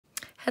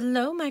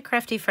Hello, my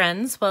crafty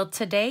friends. Well,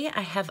 today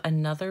I have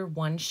another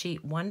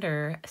one-sheet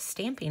wonder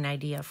stamping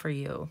idea for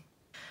you.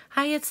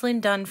 Hi, it's Lynn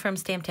Dunn from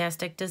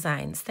Stamptastic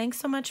Designs. Thanks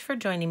so much for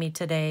joining me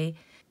today.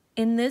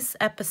 In this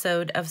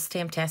episode of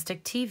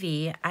Stamptastic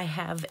TV, I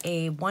have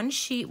a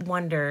one-sheet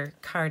wonder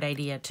card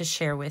idea to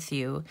share with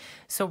you.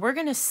 So we're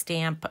going to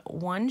stamp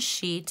one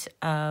sheet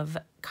of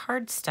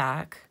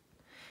cardstock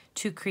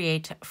to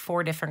create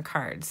 4 different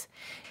cards.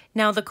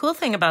 Now, the cool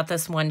thing about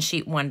this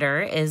one-sheet wonder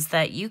is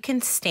that you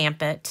can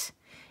stamp it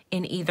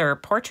in either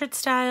portrait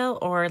style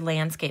or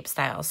landscape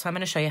style. So I'm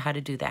going to show you how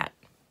to do that.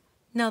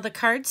 Now, the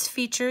cards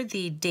feature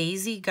the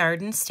Daisy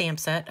Garden stamp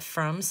set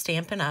from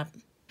Stampin' Up.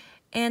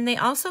 And they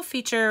also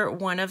feature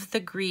one of the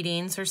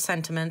greetings or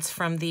sentiments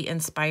from the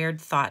Inspired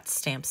Thoughts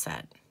stamp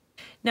set.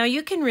 Now,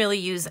 you can really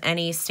use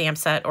any stamp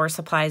set or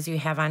supplies you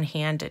have on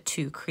hand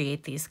to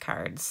create these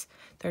cards.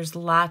 There's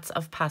lots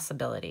of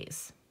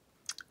possibilities.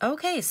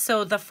 Okay,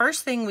 so the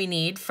first thing we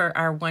need for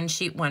our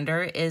one-sheet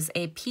wonder is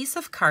a piece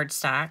of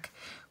cardstock,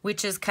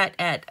 which is cut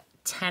at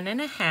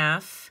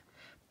 10.5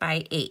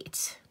 by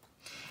 8.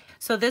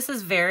 So this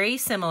is very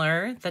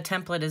similar. The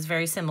template is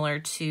very similar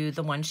to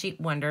the one-sheet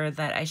wonder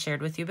that I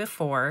shared with you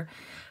before.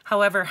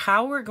 However,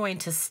 how we're going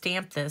to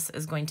stamp this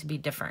is going to be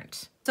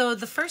different. So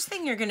the first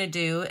thing you're going to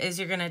do is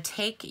you're going to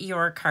take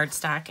your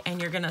cardstock and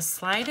you're going to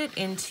slide it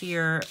into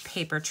your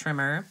paper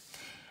trimmer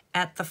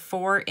at the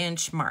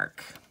 4-inch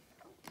mark.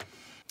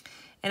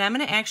 And I'm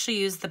going to actually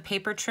use the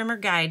paper trimmer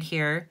guide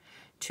here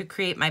to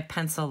create my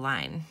pencil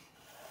line.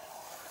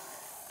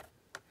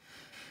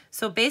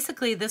 So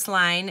basically this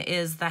line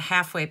is the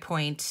halfway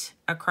point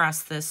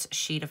across this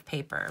sheet of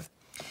paper.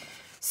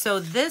 So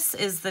this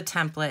is the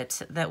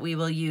template that we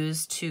will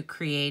use to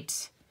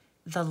create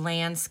the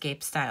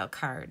landscape style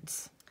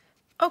cards.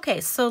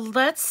 Okay, so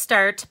let's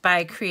start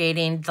by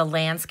creating the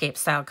landscape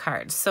style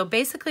cards. So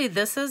basically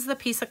this is the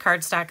piece of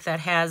cardstock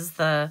that has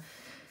the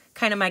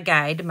kind of my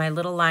guide, my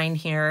little line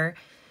here.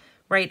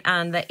 Right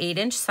on the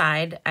 8-inch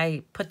side,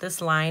 I put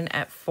this line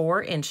at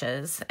 4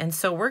 inches. And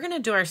so we're going to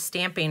do our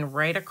stamping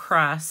right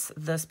across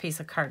this piece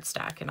of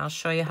cardstock, and I'll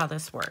show you how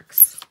this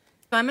works.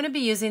 So I'm going to be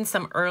using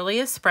some early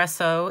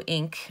espresso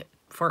ink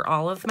for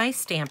all of my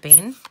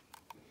stamping.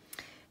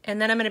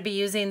 And then I'm going to be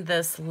using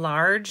this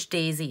large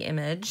daisy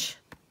image.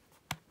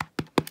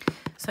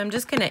 So I'm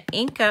just going to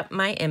ink up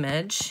my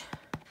image.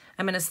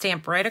 I'm going to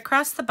stamp right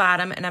across the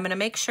bottom, and I'm going to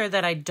make sure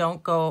that I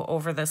don't go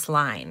over this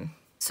line.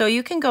 So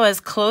you can go as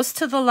close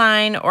to the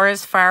line or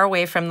as far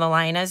away from the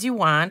line as you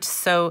want.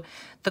 So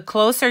the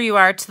closer you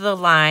are to the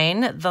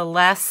line, the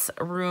less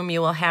room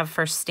you will have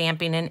for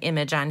stamping an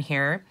image on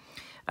here,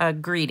 a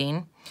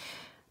greeting.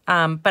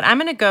 But I'm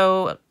going to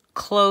go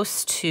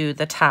close to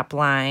the top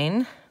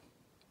line,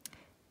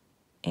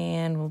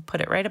 and we'll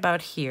put it right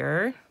about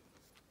here.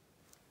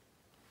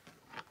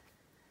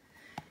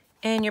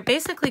 And you're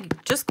basically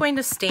just going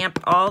to stamp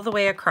all the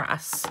way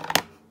across.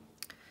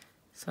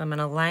 So I'm going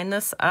to line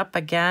this up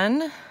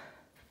again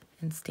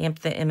and stamp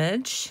the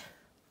image.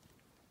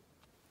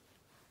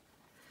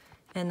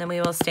 And then we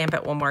will stamp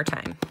it one more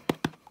time.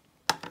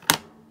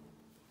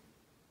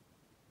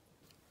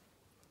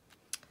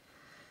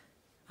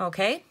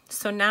 Okay,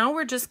 so now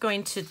we're just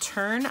going to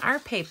turn our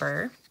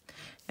paper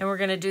and we're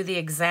going to do the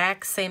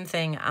exact same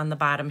thing on the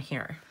bottom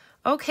here.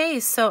 Okay,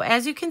 so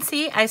as you can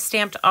see, I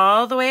stamped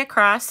all the way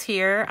across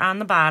here on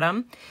the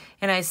bottom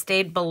and I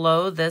stayed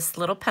below this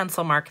little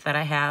pencil mark that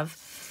I have.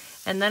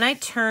 And then I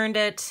turned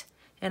it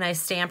and I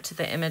stamped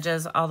the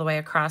images all the way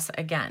across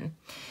again.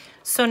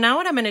 So now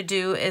what I'm going to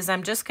do is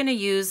I'm just going to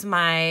use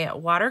my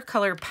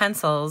watercolor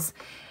pencils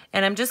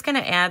and I'm just going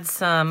to add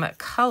some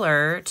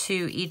color to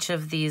each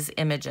of these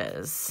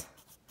images.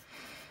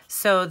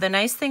 So the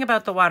nice thing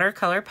about the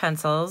watercolor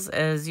pencils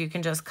is you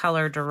can just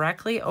color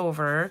directly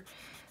over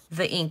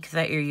the ink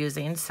that you're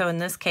using. So in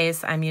this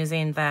case, I'm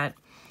using that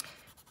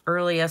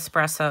early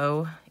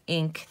espresso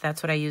ink.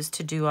 That's what I use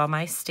to do all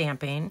my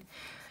stamping.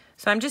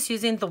 So I'm just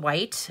using the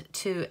white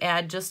to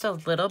add just a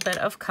little bit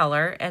of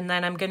color, and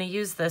then I'm going to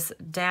use this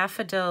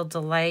Daffodil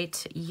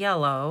Delight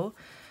yellow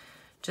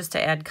just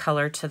to add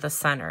color to the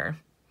center.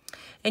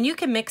 And you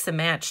can mix and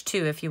match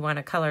too if you want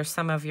to color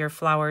some of your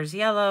flowers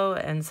yellow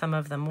and some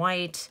of them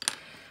white,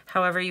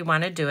 however you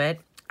want to do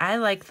it. I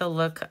like the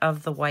look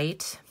of the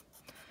white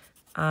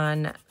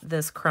on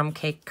this crumb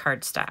cake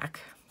cardstock.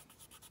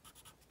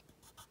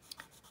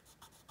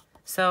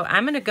 So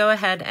I'm going to go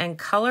ahead and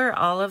color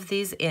all of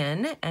these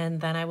in, and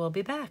then I will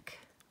be back.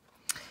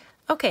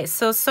 Okay,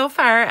 so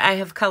far I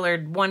have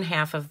colored one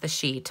half of the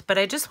sheet, but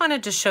I just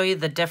wanted to show you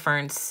the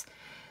difference.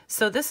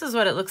 So this is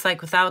what it looks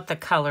like without the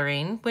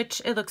coloring,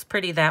 which it looks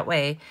pretty that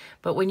way.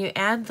 But when you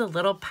add the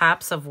little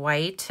pops of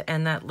white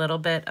and that little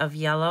bit of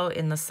yellow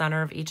in the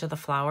center of each of the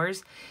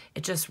flowers,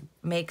 it just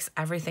makes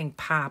everything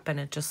pop and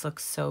it just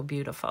looks so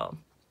beautiful.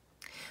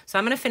 So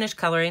I'm going to finish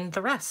coloring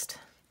the rest.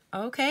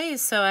 Okay,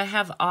 so I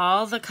have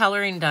all the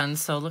coloring done,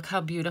 so look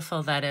how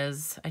beautiful that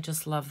is. I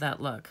just love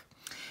that look.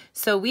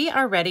 So we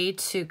are ready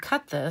to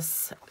cut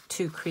this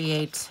to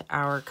create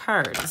our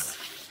cards.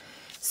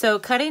 So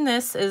cutting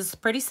this is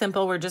pretty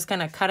simple. We're just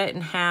gonna cut it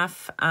in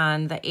half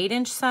on the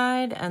 8-inch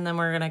side, and then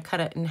we're gonna cut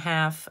it in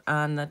half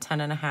on the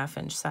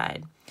 10.5-inch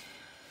side.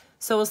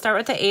 So we'll start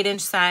with the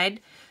 8-inch side.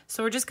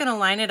 So we're just gonna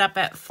line it up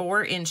at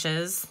 4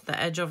 inches. The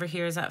edge over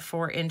here is at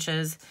 4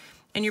 inches.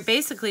 And you're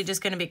basically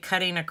just gonna be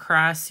cutting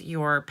across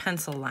your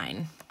pencil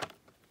line.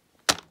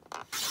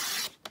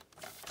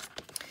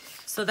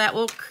 So that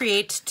will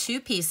create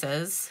 2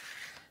 pieces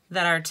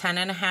that are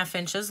 10.5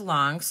 inches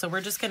long. So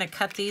we're just gonna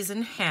cut these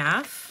in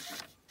half.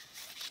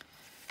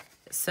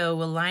 So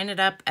we'll line it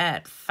up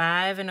at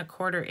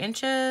 5.25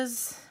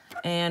 inches,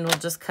 and we'll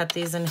just cut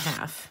these in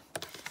half.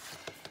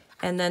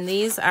 And then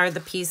these are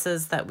the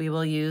pieces that we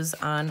will use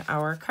on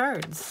our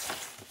cards.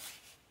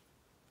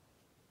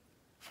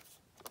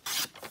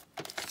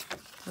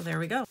 So there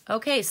we go.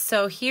 Okay,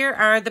 so here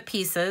are the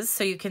pieces.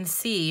 So you can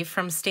see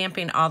from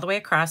stamping all the way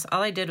across,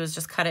 all I did was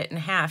just cut it in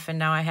half, and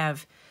now I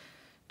have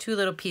 2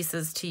 little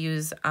pieces to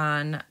use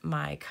on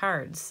my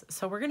cards.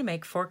 So we're gonna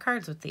make 4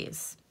 cards with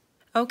these.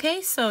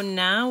 Okay, so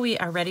now we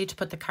are ready to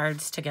put the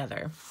cards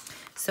together.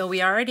 So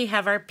we already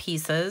have our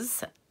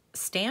pieces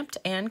stamped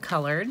and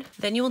colored.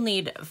 Then you will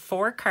need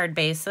 4 card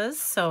bases.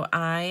 So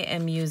I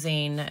am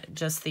using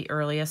just the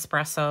Early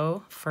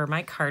Espresso for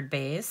my card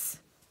base.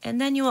 And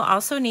then you will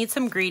also need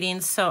some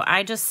greetings. So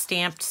I just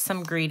stamped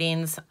some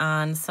greetings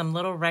on some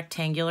little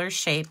rectangular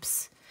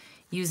shapes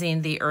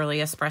using the Early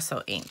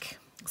Espresso ink.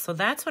 So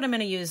that's what I'm going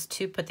to use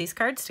to put these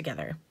cards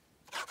together.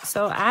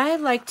 So I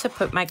like to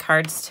put my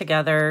cards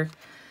together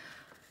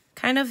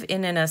kind of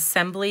in an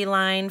assembly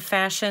line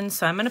fashion.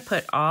 So I'm going to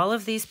put all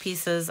of these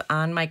pieces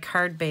on my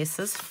card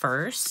bases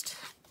first,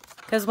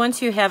 because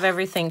once you have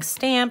everything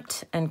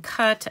stamped and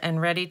cut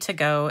and ready to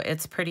go,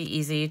 it's pretty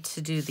easy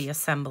to do the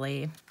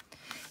assembly.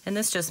 And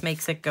this just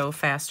makes it go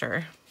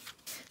faster.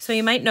 So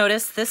you might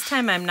notice this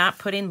time I'm not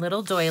putting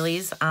little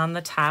doilies on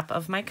the top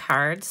of my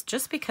cards,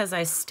 just because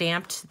I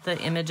stamped the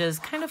images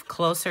kind of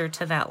closer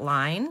to that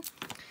line.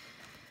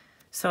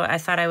 So I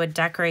thought I would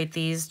decorate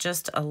these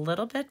just a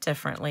little bit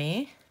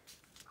differently.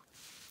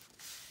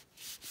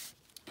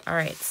 All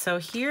right, so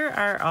here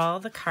are all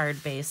the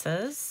card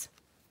bases.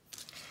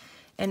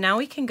 And now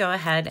we can go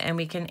ahead and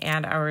we can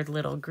add our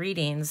little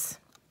greetings.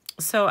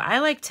 So I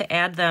like to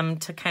add them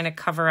to kind of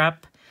cover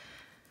up,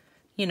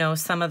 you know,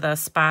 some of the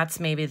spots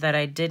maybe that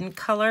I didn't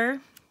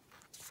color.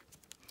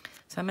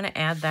 So I'm going to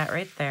add that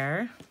right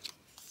there.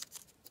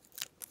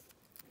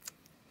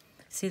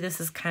 See,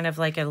 this is kind of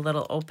like a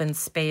little open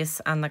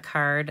space on the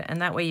card, and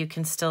that way you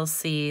can still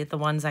see the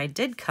ones I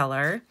did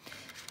color,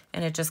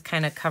 and it just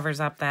kind of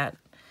covers up that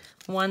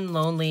one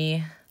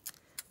lonely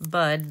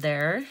bud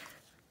there.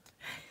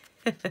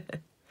 So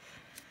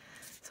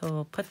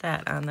we'll put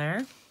that on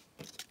there.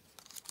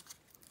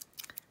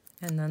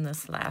 And then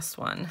this last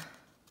one.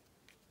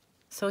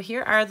 So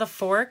here are the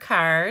 4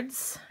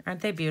 cards. Aren't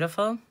they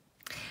beautiful?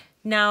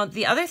 Now,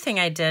 the other thing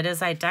I did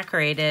is I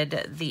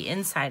decorated the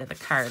inside of the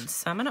cards.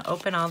 So I'm going to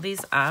open all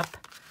these up,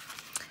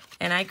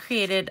 and I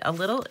created a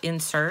little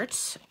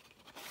insert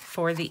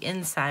for the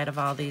inside of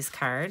all these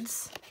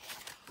cards.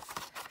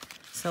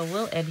 So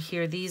we'll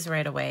adhere these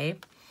right away.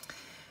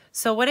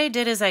 So what I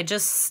did is I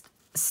just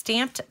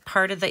stamped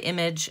part of the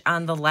image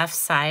on the left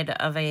side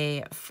of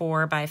a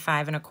 4 by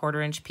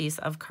 5.25 inch piece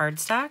of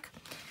cardstock.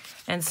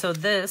 And so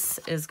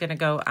this is going to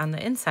go on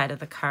the inside of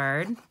the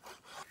card. And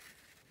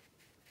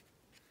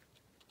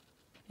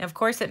of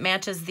course, it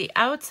matches the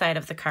outside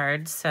of the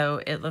card,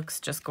 so it looks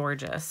just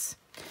gorgeous.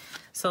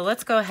 So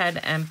let's go ahead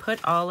and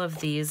put all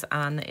of these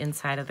on the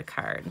inside of the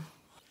card.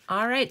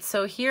 All right,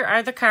 so here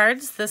are the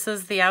cards. This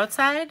is the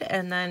outside,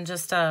 and then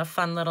just a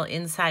fun little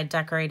inside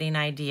decorating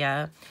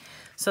idea.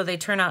 So they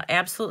turn out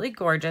absolutely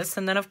gorgeous.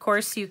 And then, of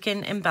course, you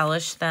can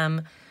embellish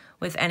them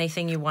with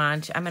anything you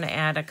want. I'm going to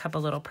add a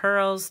couple little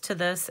pearls to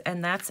this,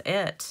 and that's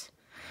it.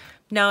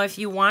 Now, if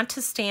you want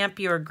to stamp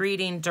your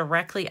greeting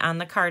directly on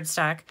the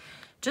cardstock,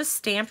 just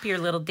stamp your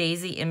little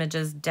daisy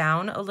images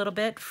down a little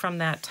bit from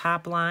that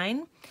top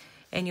line,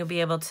 and you'll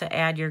be able to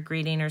add your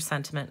greeting or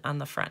sentiment on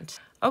the front.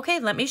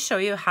 Okay, let me show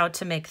you how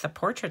to make the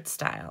portrait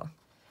style.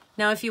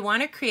 Now, if you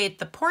want to create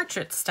the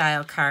portrait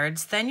style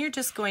cards, then you're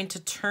just going to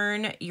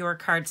turn your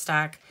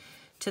cardstock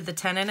to the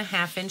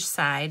 10.5 inch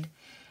side,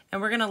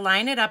 and we're going to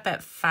line it up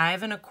at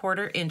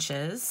 5.25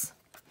 inches.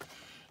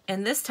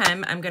 And this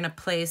time I'm going to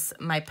place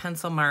my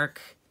pencil mark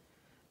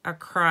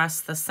across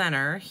the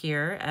center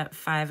here at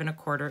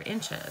 5.25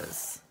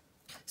 inches.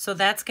 So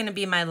that's going to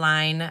be my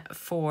line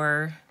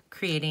for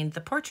creating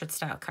the portrait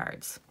style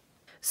cards.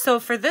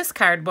 So for this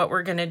card, what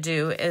we're going to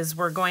do is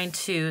we're going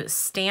to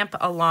stamp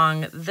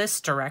along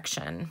this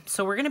direction.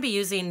 So we're going to be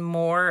using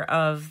more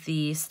of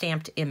the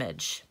stamped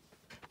image.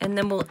 And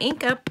then we'll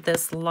ink up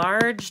this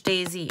large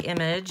daisy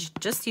image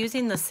just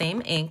using the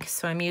same ink.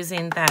 So I'm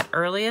using that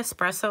Early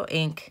Espresso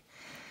ink.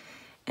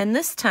 And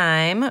this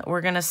time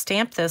we're going to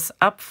stamp this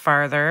up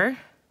farther,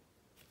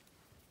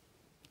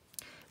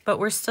 but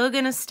we're still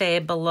going to stay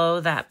below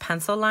that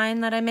pencil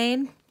line that I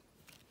made.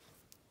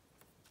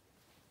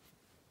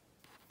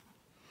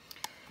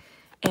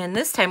 And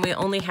this time we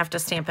only have to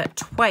stamp it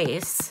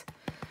twice,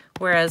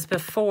 Whereas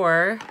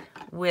before,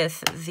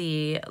 with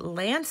the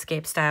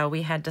landscape style,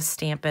 we had to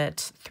stamp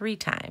it 3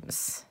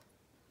 times.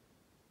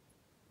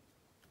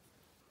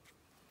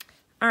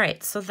 All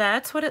right, so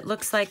that's what it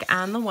looks like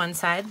on the one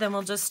side. Then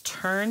we'll just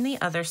turn the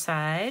other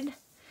side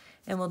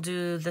and we'll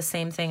do the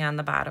same thing on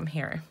the bottom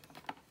here.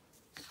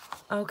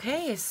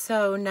 Okay,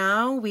 so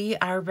now we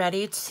are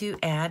ready to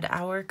add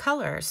our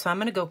color. So I'm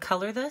gonna go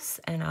color this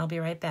and I'll be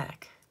right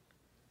back.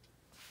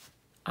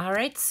 All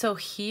right, so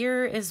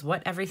here is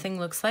what everything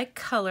looks like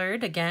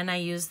colored. Again, I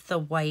used the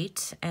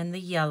white and the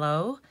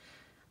yellow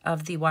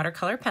of the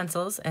watercolor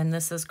pencils, and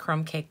this is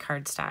Crumb Cake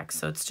cardstock,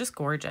 so it's just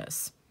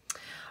gorgeous.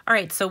 All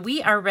right, so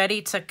we are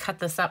ready to cut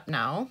this up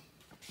now.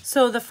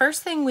 So the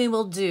first thing we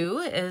will do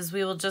is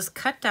we will just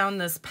cut down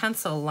this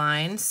pencil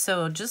line.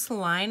 So just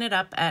line it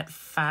up at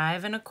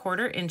 5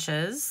 1/4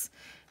 inches,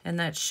 and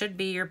that should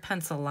be your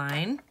pencil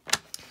line.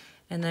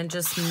 And then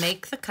just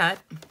make the cut.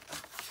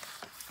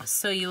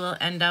 So you will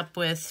end up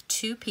with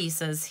 2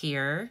 pieces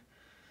here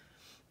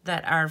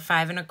that are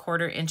 5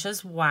 1/4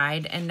 inches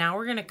wide, and now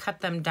we're gonna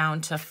cut them down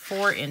to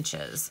 4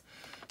 inches.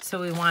 So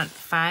we want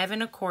 5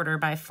 1/4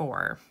 by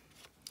 4.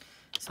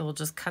 So we'll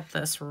just cut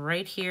this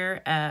right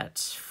here at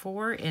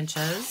 4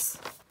 inches.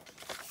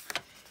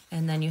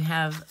 And then you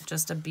have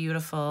just a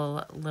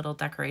beautiful little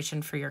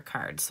decoration for your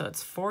card. So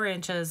it's 4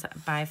 inches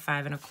by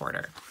 5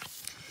 1/4.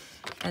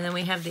 And then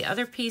we have the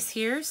other piece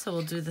here. So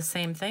we'll do the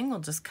same thing. We'll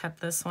just cut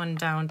this one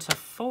down to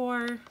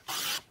 4.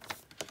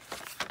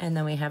 And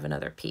then we have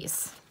another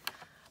piece.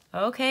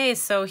 Okay,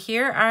 so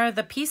here are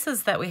the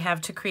pieces that we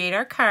have to create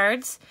our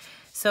cards.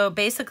 So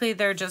basically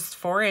they're just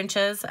 4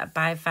 inches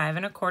by 5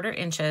 1/4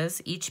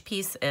 inches, each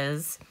piece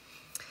is.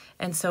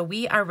 And so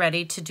we are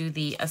ready to do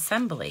the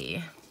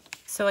assembly.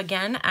 So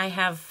again, I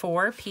have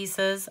 4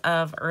 pieces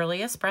of early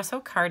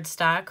espresso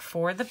cardstock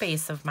for the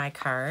base of my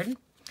card.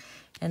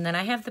 And then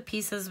I have the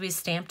pieces we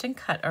stamped and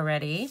cut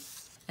already.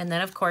 And then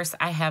of course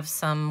I have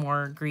some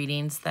more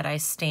greetings that I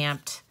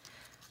stamped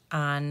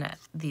on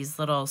these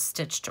little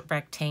stitched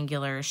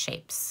rectangular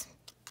shapes.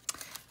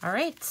 All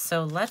right,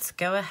 so let's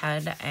go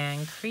ahead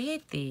and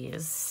create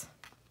these.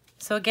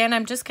 So again,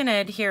 I'm just gonna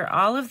adhere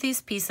all of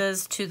these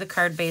pieces to the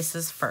card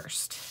bases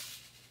first.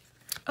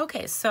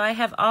 Okay, so I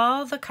have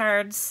all the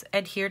cards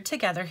adhered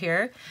together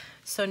here.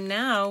 So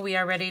now we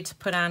are ready to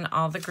put on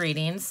all the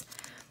greetings.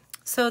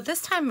 So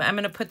this time I'm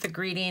gonna put the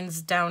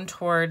greetings down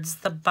towards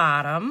the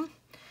bottom.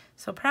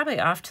 So probably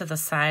off to the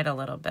side a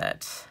little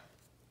bit.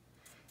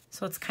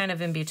 So it's kind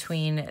of in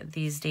between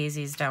these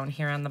daisies down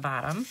here on the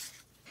bottom.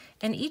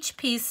 And each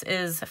piece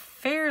is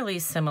fairly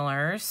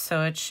similar,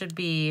 so it should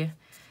be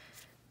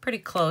pretty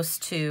close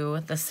to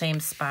the same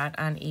spot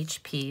on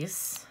each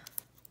piece.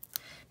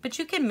 But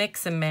you can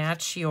mix and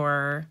match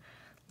your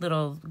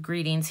little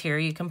greetings here.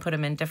 You can put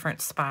them in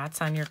different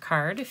spots on your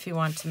card if you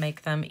want to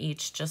make them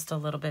each just a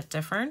little bit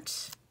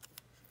different.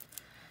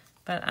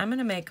 But I'm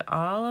gonna make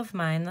all of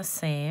mine the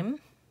same.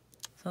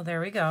 So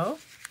there we go.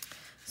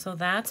 So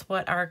that's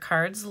what our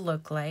cards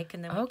look like.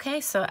 And then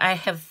okay, so I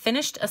have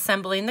finished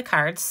assembling the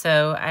cards.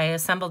 So I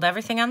assembled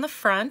everything on the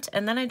front,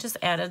 and then I just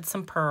added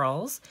some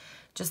pearls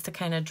just to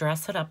kind of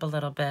dress it up a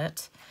little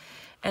bit.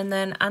 And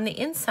then on the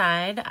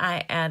inside,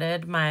 I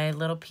added my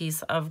little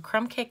piece of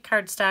Crumb Cake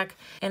cardstock,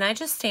 and I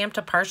just stamped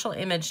a partial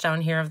image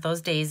down here of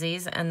those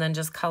daisies and then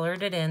just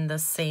colored it in the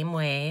same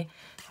way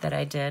that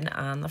I did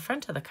on the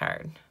front of the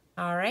card.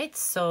 All right,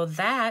 so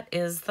that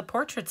is the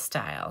portrait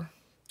style.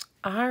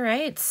 All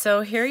right,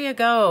 so here you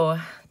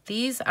go.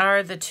 These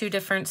are the 2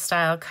 different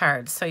style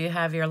cards. So you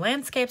have your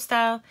landscape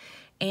style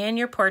and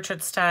your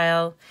portrait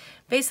style.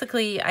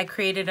 Basically, I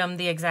created them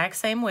the exact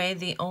same way.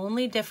 The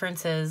only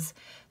difference is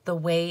the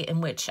way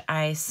in which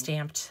I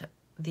stamped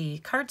the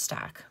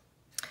cardstock.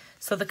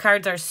 So the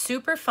cards are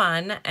super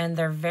fun and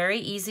they're very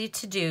easy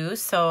to do.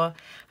 So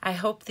I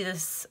hope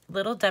this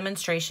little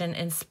demonstration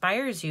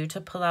inspires you to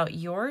pull out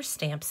your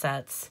stamp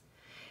sets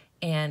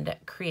and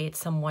create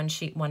some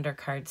one-sheet wonder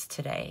cards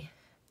today.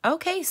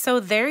 Okay, so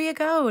there you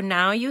go.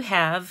 Now you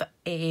have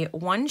a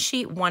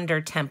one-sheet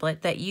wonder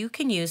template that you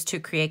can use to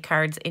create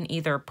cards in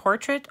either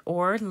portrait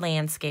or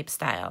landscape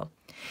style.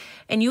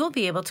 And you will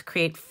be able to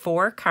create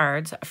 4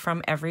 cards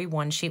from every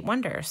one-sheet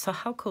wonder. So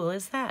how cool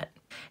is that?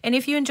 And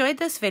if you enjoyed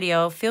this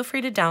video, feel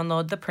free to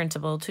download the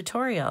printable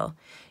tutorial.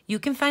 You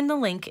can find the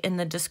link in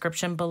the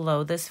description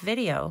below this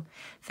video.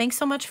 Thanks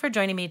so much for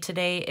joining me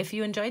today. If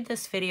you enjoyed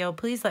this video,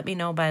 please let me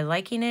know by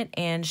liking it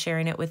and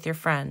sharing it with your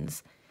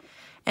friends.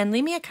 And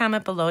leave me a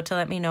comment below to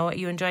let me know what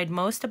you enjoyed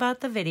most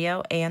about the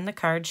video and the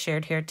cards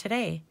shared here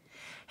today.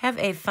 Have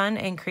a fun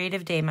and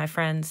creative day, my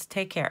friends.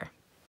 Take care.